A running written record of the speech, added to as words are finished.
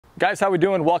Guys, how we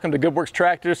doing? Welcome to Good Works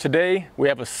Tractors. Today we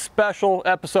have a special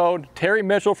episode. Terry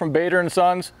Mitchell from Bader &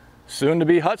 Sons, soon to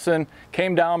be Hutson,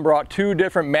 came down, brought two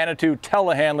different Manitou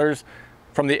telehandlers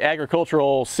from the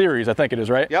agricultural series, I think it is,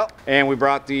 right? Yep, and we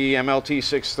brought the MLT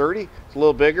 630. It's a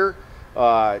little bigger,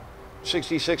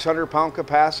 6,600 pound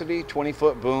capacity,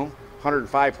 20-foot boom,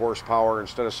 105 horsepower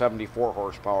instead of 74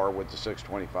 horsepower with the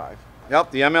 625. Yep,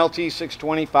 the MLT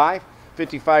 625,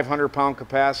 5,500 pound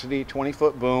capacity,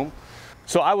 20-foot boom.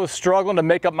 So I was struggling to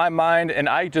make up my mind, and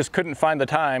I just couldn't find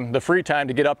the free time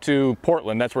to get up to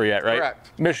Portland. That's where you're at, right?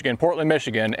 Correct. Michigan, Portland,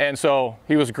 Michigan. And so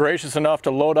he was gracious enough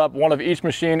to load up one of each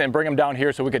machine and bring them down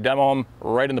here so we could demo them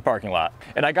right in the parking lot.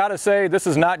 And I gotta say, this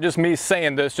is not just me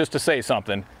saying this just to say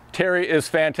something. Terry is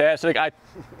fantastic. I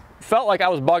felt like I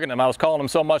was bugging him. I was calling him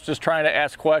so much, just trying to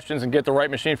ask questions and get the right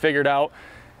machine figured out.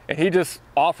 And he just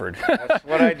offered. That's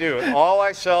what I do. All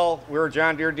I sell, we're a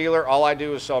John Deere dealer, all I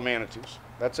do is sell Manitous.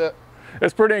 That's it.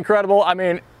 It's pretty incredible. I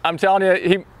mean, I'm telling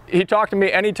you, he talked to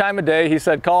me any time of day. He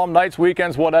said, call him nights,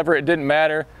 weekends, whatever, it didn't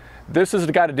matter. This is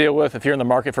the guy to deal with if you're in the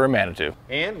market for a Manitou.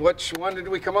 And which one did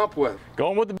we come up with?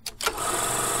 Going with the...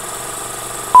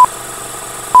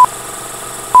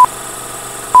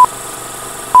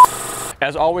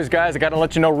 As always, guys, I gotta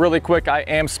let you know really quick, I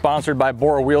am sponsored by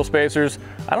Bora Wheel Spacers.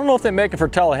 I don't know if they make it for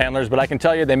telehandlers, but I can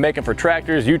tell you they make it for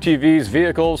tractors, UTVs,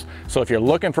 vehicles. So if you're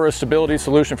looking for a stability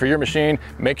solution for your machine,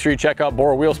 make sure you check out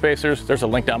Bora Wheel Spacers. There's a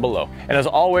link down below. And as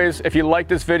always, if you like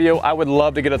this video, I would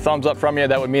love to get a thumbs up from you.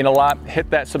 That would mean a lot. Hit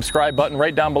that subscribe button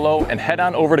right down below and head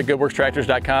on over to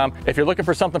goodworkstractors.com. If you're looking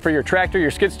for something for your tractor,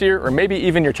 your skid steer, or maybe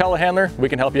even your telehandler, we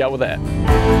can help you out with that.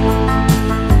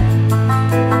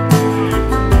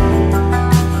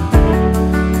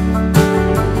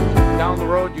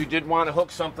 You did want to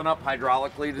hook something up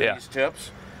hydraulically to these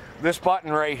tips. This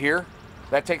button right here,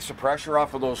 that takes the pressure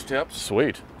off of those tips.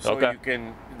 Sweet. So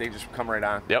okay. They just come right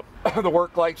on. Yep. The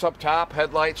work lights up top,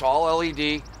 headlights, all LED.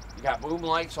 You got boom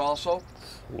lights also.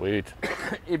 Sweet.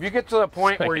 If you get to the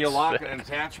point where you lock an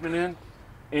attachment in,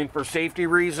 and for safety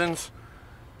reasons,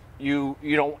 you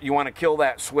want to kill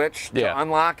that switch to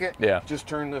unlock it. Yeah. Just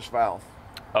turn this valve.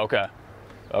 Okay.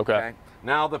 Okay.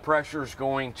 Now the pressure is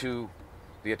going to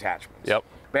the attachments. Yep.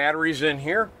 Batteries in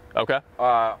here. Okay.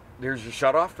 There's your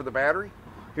shutoff for the battery.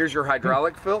 Here's your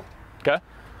hydraulic fill. Okay.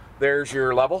 There's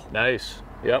your level. Nice.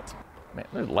 Yep. Man,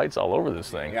 there's lights all over this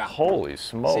thing. Yeah. Holy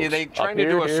smokes. See, they trying to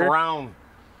do a surround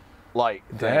light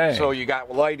thing. So you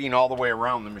got lighting all the way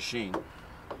around the machine.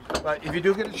 But if you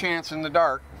do get a chance in the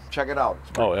dark, check it out.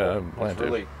 It's cool. It's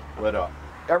really lit up.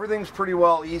 Everything's pretty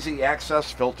well easy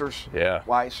access, filters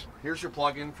wise. Here's your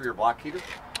plug-in for your block heater.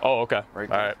 Oh, okay. Right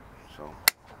there. All right. So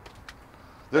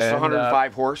this is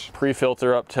 105 horse.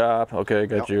 Pre-filter up top. Okay,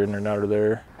 got your in and out of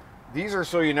there. These are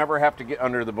so you never have to get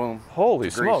under the boom. Holy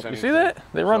smoke. You see that?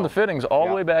 They run the fittings all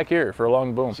the way back here for a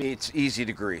long boom. See, it's easy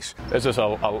to grease. Is this a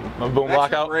boom That's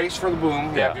lockout? brace for the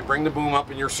boom. Yeah. If you bring the boom up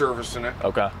and you're servicing it,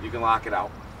 you can lock it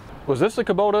out. Was this the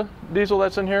Kubota diesel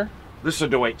that's in here? This is a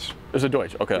Deutsch. It's a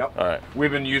Deutsch. Okay. Yep. All right. We've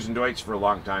been using Deutsch for a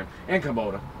long time. And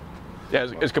Kubota. Yeah,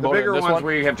 is Kubota the bigger this ones one?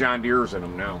 we have John Deere's in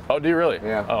them now. Oh, do you really?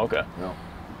 Yeah. Oh, okay. Yeah.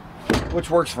 Which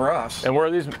works for us. And where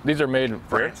are these? These are made in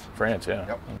France. France, yeah.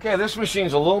 Yep. Okay, this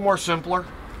machine's a little more simpler.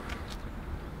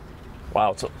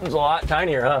 Wow, it's a lot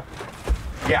tinier, huh?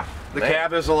 Yeah, the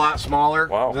cab is a lot smaller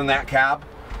than that cab.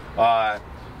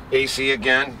 AC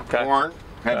again, horn,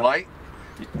 headlight,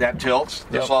 that tilts.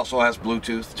 This also has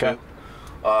Bluetooth too.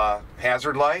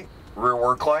 Hazard light, rear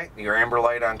work light, your amber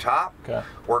light on top,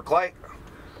 work light.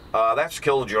 That's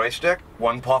kill the joystick.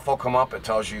 One puff will come up, it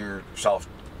tells you you're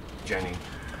self-genning.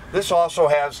 This also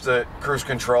has the cruise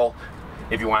control.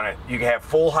 If you want it, you can have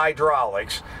full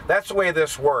hydraulics. That's the way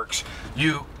this works.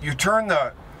 You turn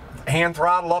the hand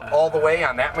throttle up all the way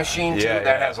on that machine too.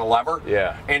 That has a lever.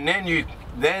 Yeah. And then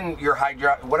your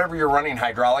whatever you're running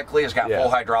hydraulically has got full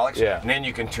hydraulics. Yeah. And then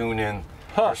you can tune in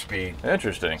your speed.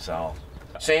 Interesting. So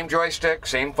same joystick,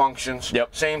 same functions.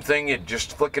 Yep. Same thing. You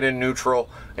just flick it in neutral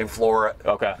and floor it.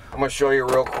 Okay. I'm gonna show you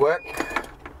real quick.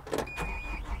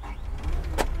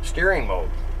 Steering mode.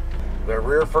 The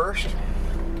rear first.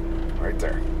 Right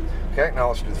there. Okay, now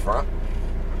let's do the front.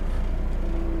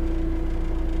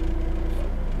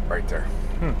 Right there.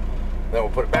 Then we'll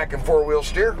put it back in four-wheel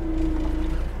steer.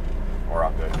 We're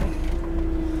all good.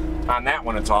 On that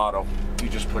one, it's auto. You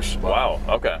just push the button. Wow,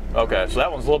 okay. Okay, so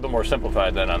that one's a little bit more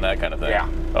simplified than on that kind of thing. Yeah.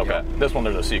 Okay. Yep. This one,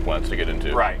 there's a sequence to get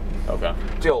into. Right. Okay.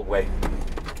 It's the old way.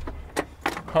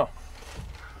 Huh.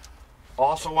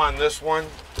 Also on this one,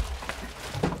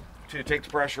 to take the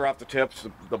pressure off the tips,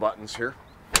 the buttons here.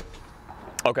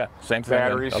 Okay, same thing.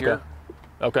 Batteries here.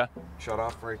 Okay. Shut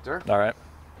off right there. All right.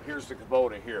 Here's the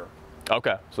Kubota here.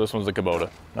 Okay, so this one's the Kubota.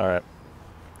 All right.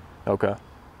 Okay.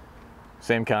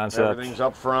 Same concept. Everything's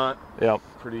up front. Yep.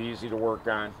 Pretty easy to work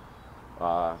on.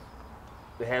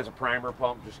 It has a primer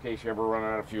pump just in case you ever run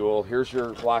out of fuel. Here's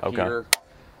your block heater.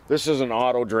 This is an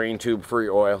auto drain tube for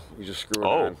your oil. You just screw it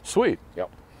on. Oh, sweet.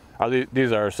 Yep. Are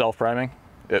these are self-priming?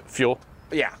 Fuel?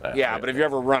 Yeah, yeah. But if you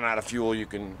ever run out of fuel, you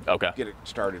can get it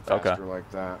started faster like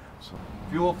that. So,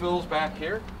 fuel fills back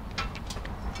here.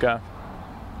 Okay.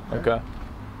 Okay.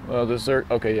 Well, the Zerk.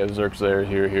 Okay, yeah, the Zerk's there.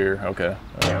 Here. Okay.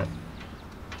 All right.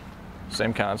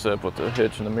 Same concept with the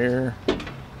hitch and the mirror.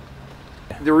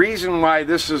 The reason why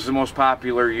this is the most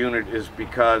popular unit is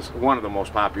because one of the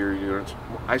most popular units,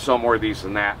 I sell more of these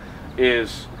than that,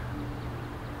 is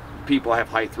people have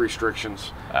height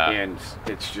restrictions and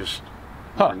it's just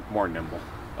more nimble.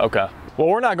 Okay. Well,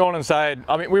 we're not going inside.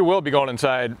 I mean, we will be going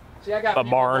inside a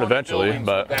barn eventually,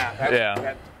 but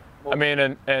yeah. I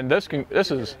mean, and this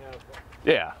is,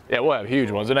 yeah, we'll have huge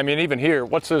ones. And I mean, even here,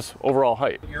 what's this overall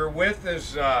height? Your width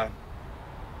is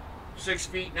 6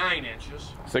 feet 9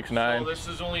 inches. 6'9". So this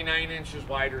is only 9 inches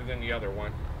wider than the other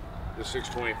one, the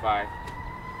 625.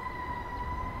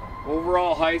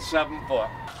 Overall height 7 foot.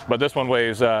 But this one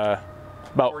weighs about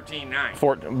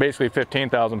 14.9. Basically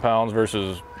 15,000 pounds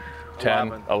versus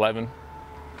 11.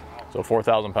 So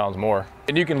 4,000 pounds more.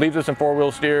 And you can leave this in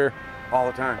 4-wheel steer all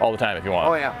the time. All the time if you want.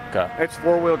 Oh yeah. Okay. It's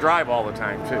 4-wheel drive all the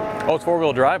time too. Oh, it's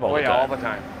 4-wheel drive all the time. Oh yeah, all the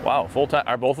time. Wow, full time.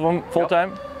 Are both of them full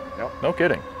time? Yep. No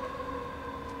kidding.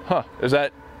 Huh? Is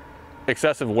that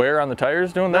excessive wear on the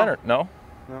tires doing that, or no?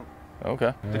 No.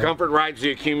 Okay. The Comfort Ride's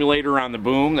the accumulator on the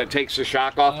boom that takes the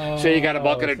shock off. Say you got a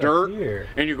bucket of dirt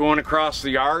and you're going across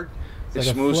the yard, it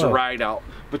smooths the ride out.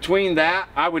 Between that,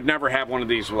 I would never have one of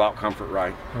these without Comfort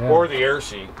Ride or the air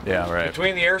seat. Yeah, right.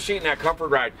 Between the air seat and that Comfort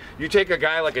Ride, you take a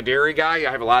guy like a dairy guy.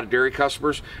 I have a lot of dairy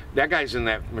customers. That guy's in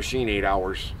that machine 8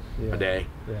 hours a day.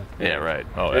 Yeah, right.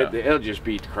 Oh yeah. It'll just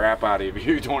beat the crap out of you if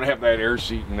you don't have that air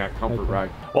seat and that Comfort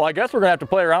Ride. Well, I guess we're gonna have to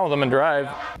play around with them and drive.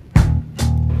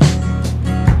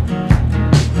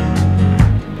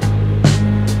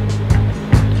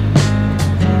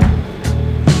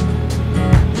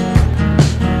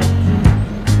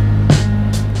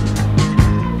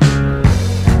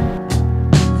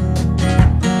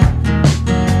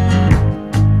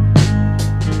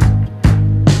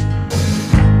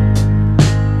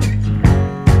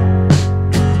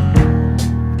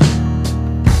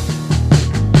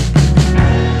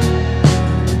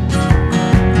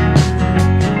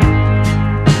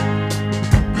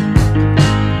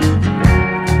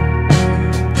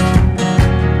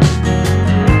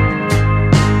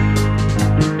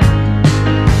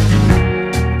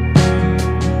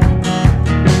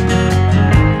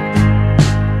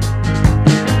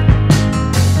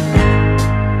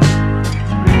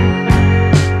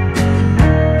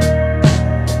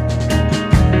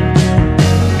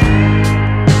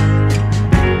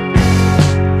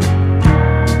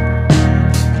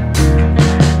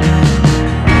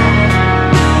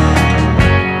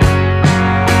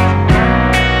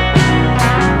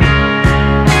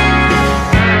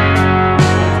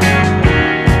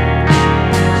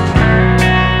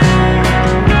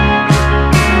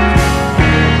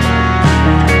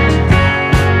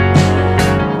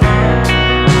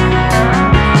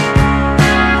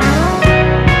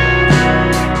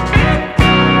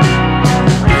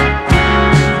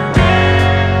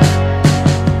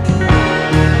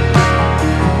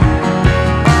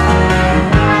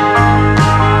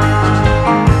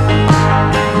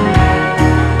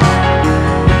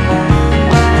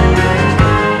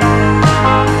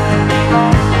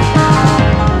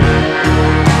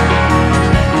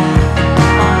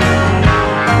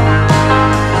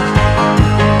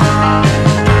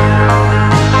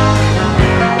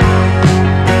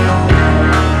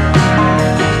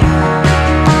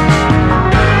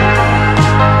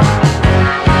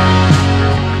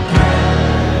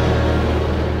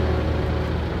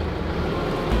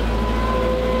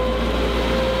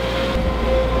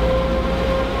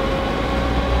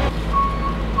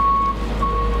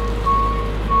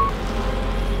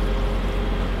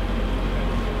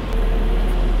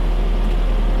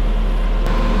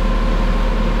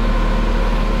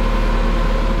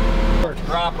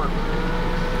 Dropper.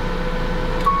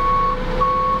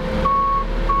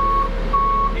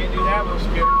 Can't do that with a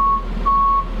skidder.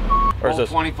 Or is this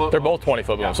 20-foot they're both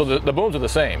 20-foot booms. So the booms are the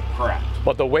same. Correct.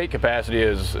 But the weight capacity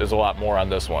is a lot more on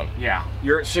this one. Yeah.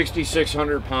 You're at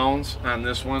 6,600 pounds on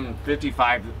this one.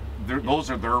 55.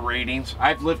 Those are their ratings.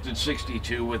 I've lifted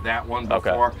 62 with that one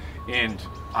before, and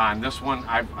on this one,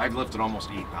 I've lifted almost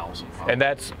 8,000 pounds. And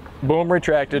that's boom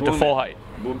retracted to full height.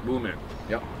 Boom in.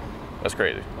 Yep. That's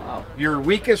crazy. Wow. Your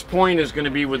weakest point is going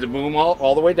to be with the boom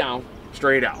all the way down,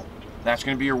 straight out. That's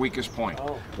going to be your weakest point.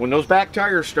 Oh. When those back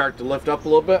tires start to lift up a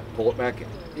little bit, pull it back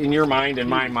in your mind, in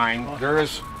my mind. There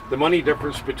is the money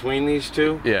difference between these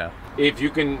two. Yeah. If you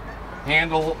can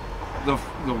handle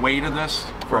the weight of this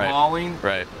for hauling,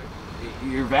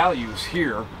 your value's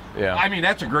here. Yeah. I mean,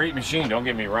 that's a great machine, don't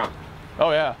get me wrong.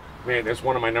 Oh yeah. Man, that's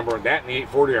one of my number one. That and the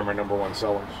 840 are my number one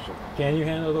sellers. So. Can you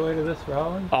handle the weight of this for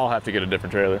hauling? I'll have to get a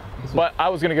different trailer. But I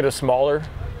was gonna get a smaller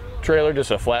trailer,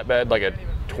 just a flatbed, like a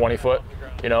 20-foot,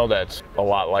 you know, that's a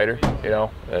lot lighter, you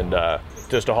know, and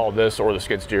just to haul this or the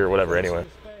skid steer or whatever anyway.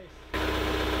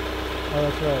 Oh,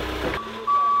 that's right.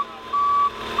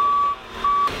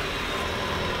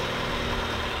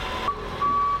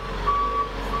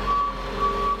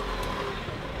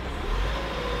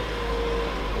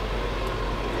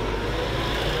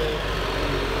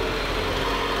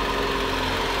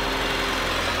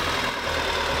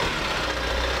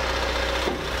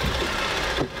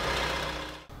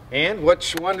 And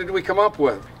which one did we come up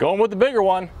with? Going with the bigger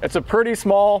one. It's a pretty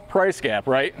small price gap,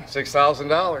 right?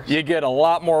 $6,000. You get a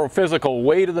lot more physical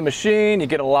weight of the machine, you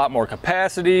get a lot more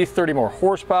capacity, 30 more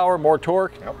horsepower, more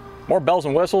torque, more bells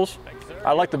and whistles.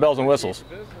 I like the bells and whistles.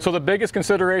 So the biggest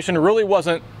consideration really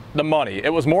wasn't the money.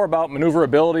 It was more about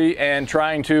maneuverability and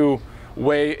trying to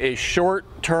weigh a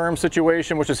short-term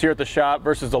situation, which is here at the shop,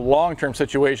 versus the long-term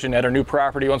situation at our new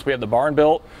property once we had the barn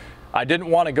built. I didn't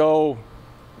want to go,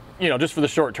 you know, just for the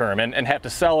short term and have to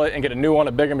sell it and get a new one,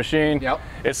 a bigger machine. Yep.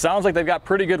 It sounds like they've got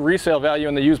pretty good resale value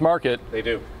in the used market. They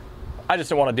do. I just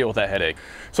didn't want to deal with that headache.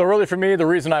 So really for me, the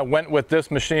reason I went with this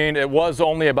machine, it was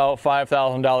only about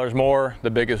 $5,000 more.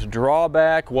 The biggest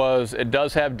drawback was it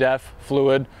does have DEF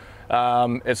fluid.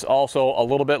 It's also a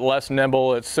little bit less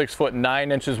nimble. It's 6 foot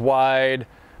 9 inches wide.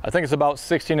 I think it's about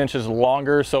 16 inches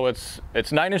longer. So it's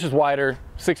 9 inches wider,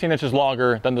 16 inches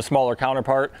longer than the smaller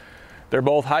counterpart. They're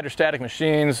both hydrostatic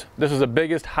machines. This is the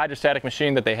biggest hydrostatic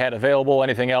machine that they had available.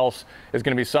 Anything else is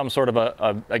going to be some sort of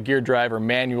a gear drive or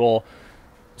manual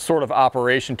sort of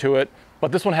operation to it.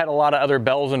 But this one had a lot of other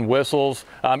bells and whistles,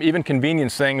 even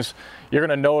convenience things. You're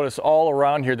going to notice all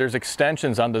around here there's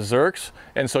extensions on the Zerks,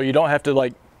 and so you don't have to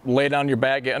like lay down your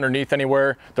back, get underneath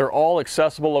anywhere. They're all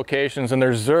accessible locations, and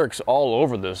there's Zerks all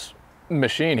over this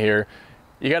machine here.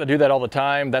 You got to do that all the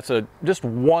time. That's just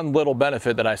one little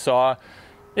benefit that I saw.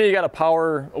 You got a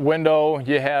power window,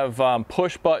 you have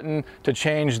push button to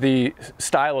change the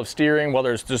style of steering,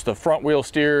 whether it's just the front wheel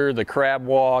steer, the crab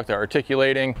walk, the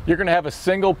articulating. You're gonna have a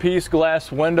single piece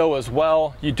glass window as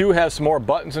well. You do have some more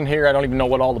buttons in here. I don't even know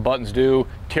what all the buttons do.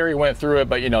 Terry went through it,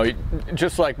 but you know,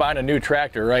 just like buying a new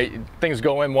tractor, right? Things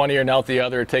go in one ear and out the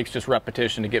other. It takes just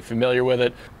repetition to get familiar with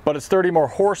it. But it's 30 more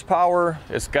horsepower.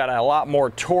 It's got a lot more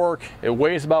torque. It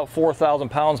weighs about 4,000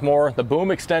 pounds more. The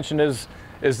boom extension is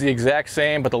the exact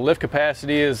same, but the lift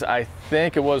capacity is, I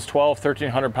think it was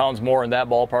 1,300 pounds more in that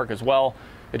ballpark as well.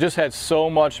 It just had so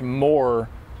much more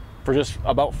for just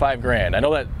about $5 grand. I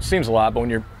know that seems a lot, but when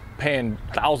you're paying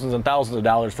thousands and thousands of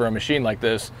dollars for a machine like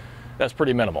this, that's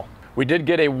pretty minimal. We did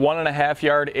get a 1.5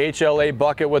 yard HLA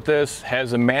bucket with this.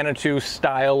 Has a Manitou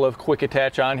style of quick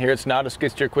attach on here. It's not a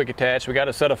skid steer quick attach. We got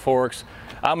a set of forks.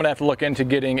 I'm gonna have to look into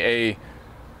getting a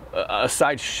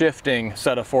side shifting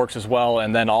set of forks as well,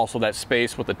 and then also that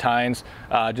space with the tines.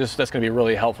 That's going to be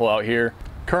really helpful out here.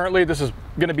 Currently this is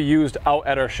going to be used out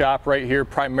at our shop right here,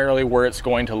 primarily where it's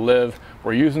going to live.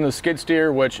 We're using the skid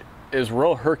steer, which is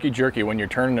real herky-jerky when you're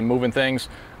turning and moving things.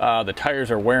 The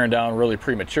tires are wearing down really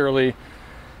prematurely.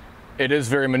 It is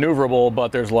very maneuverable,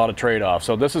 but there's a lot of trade-offs.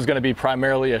 So this is going to be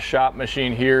primarily a shop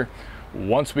machine here.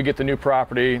 Once we get the new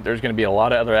property, there's going to be a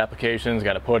lot of other applications.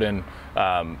 Got to put in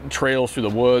trails through the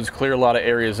woods, clear a lot of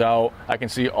areas out. I can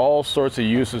see all sorts of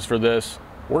uses for this.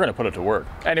 We're going to put it to work.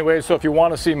 Anyway, so if you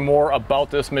want to see more about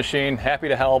this machine, happy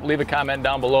to help. Leave a comment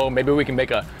down below. Maybe we can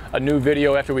make a new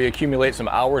video after we accumulate some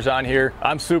hours on here.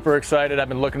 I'm super excited. I've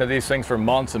been looking at these things for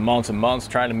months and months and months,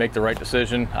 trying to make the right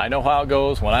decision. I know how it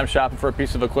goes when I'm shopping for a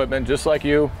piece of equipment, just like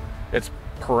you. It's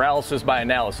paralysis by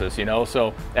analysis, you know,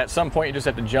 so at some point you just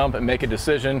have to jump and make a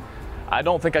decision. I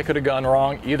don't think I could have gone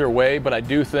wrong either way, but I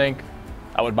do think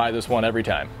I would buy this one every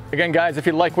time. Again, guys, if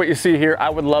you like what you see here, I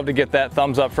would love to get that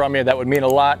thumbs up from you. That would mean a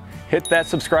lot. Hit that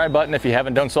subscribe button if you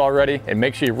haven't done so already, and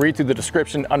make sure you read through the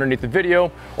description underneath the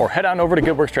video, or head on over to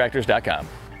goodworkstractors.com.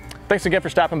 Thanks again for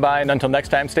stopping by, and until next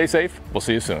time, stay safe. We'll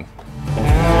see you soon.